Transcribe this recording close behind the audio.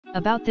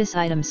About this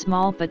item: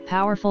 small but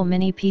powerful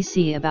mini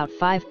PC, about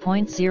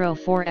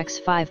 5.04 x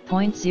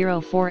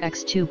 5.04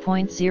 x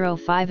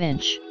 2.05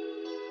 inch.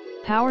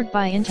 Powered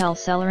by Intel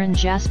Celeron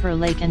Jasper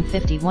Lake and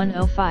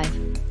 5105,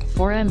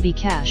 4MB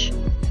cache,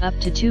 up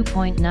to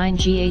 2.9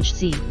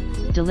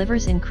 GHz,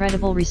 delivers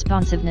incredible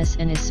responsiveness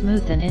and is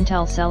smooth than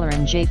Intel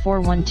Celeron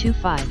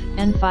J4125,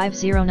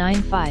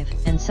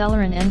 N5095, and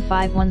Celeron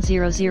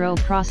N5100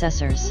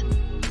 processors.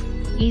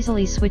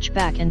 Easily switch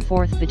back and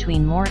forth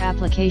between more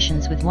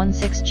applications with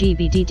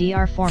 16GB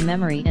DDR4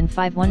 memory and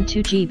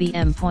 512GB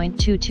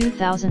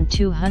M.2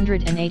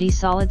 2280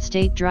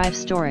 solid-state drive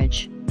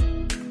storage.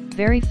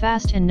 Very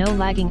fast and no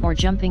lagging or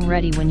jumping,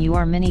 ready when you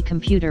are. Mini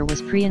computer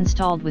was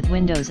pre-installed with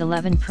Windows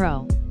 11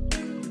 Pro.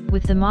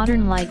 With the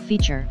modern light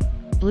feature,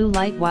 blue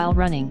light while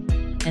running,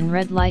 and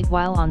red light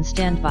while on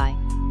standby.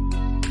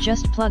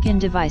 Just plug-in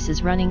device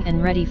is running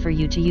and ready for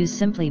you to use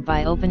simply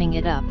by opening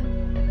it up.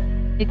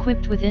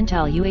 Equipped with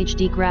Intel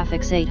UHD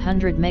graphics,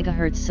 800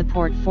 MHz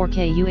support,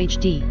 4K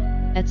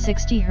UHD, at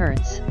 60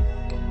 Hz.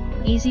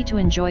 Easy to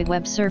enjoy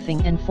web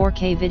surfing and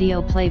 4K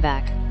video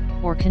playback,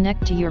 or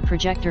connect to your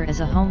projector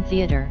as a home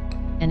theater,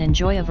 and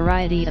enjoy a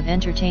variety of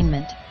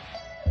entertainment.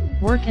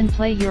 Work and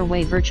play your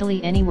way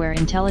virtually anywhere.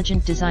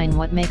 Intelligent design.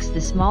 What makes the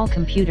small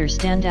computer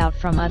stand out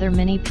from other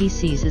mini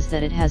PCs is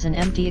that it has an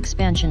empty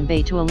expansion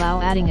bay to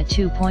allow adding a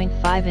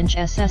 2.5-inch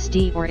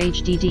SSD or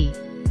HDD,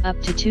 up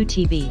to 2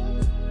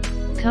 TB.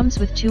 Comes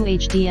with 2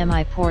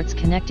 HDMI ports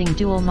connecting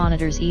dual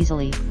monitors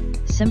easily,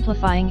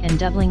 simplifying and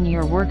doubling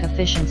your work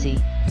efficiency.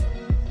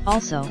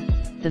 Also,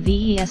 the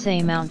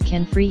VESA mount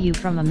can free you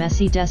from a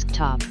messy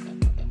desktop.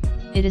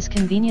 It is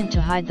convenient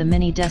to hide the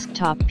mini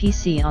desktop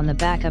PC on the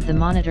back of the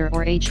monitor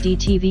or HD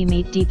TV.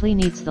 Meet deeply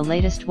needs the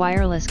latest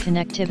wireless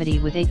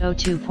connectivity with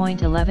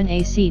 802.11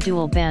 AC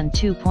dual band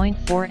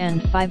 2.4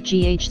 and 5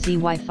 GHz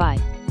Wi-Fi.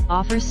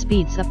 Offers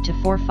speeds up to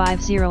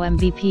 450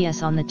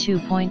 Mbps on the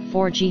 2.4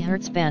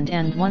 GHz band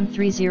and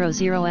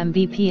 1300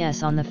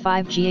 Mbps on the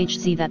 5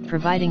 GHz, that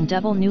providing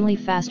double newly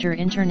faster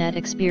internet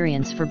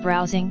experience for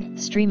browsing,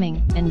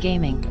 streaming, and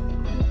gaming.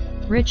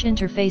 Rich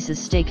interfaces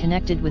stay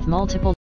connected with multiple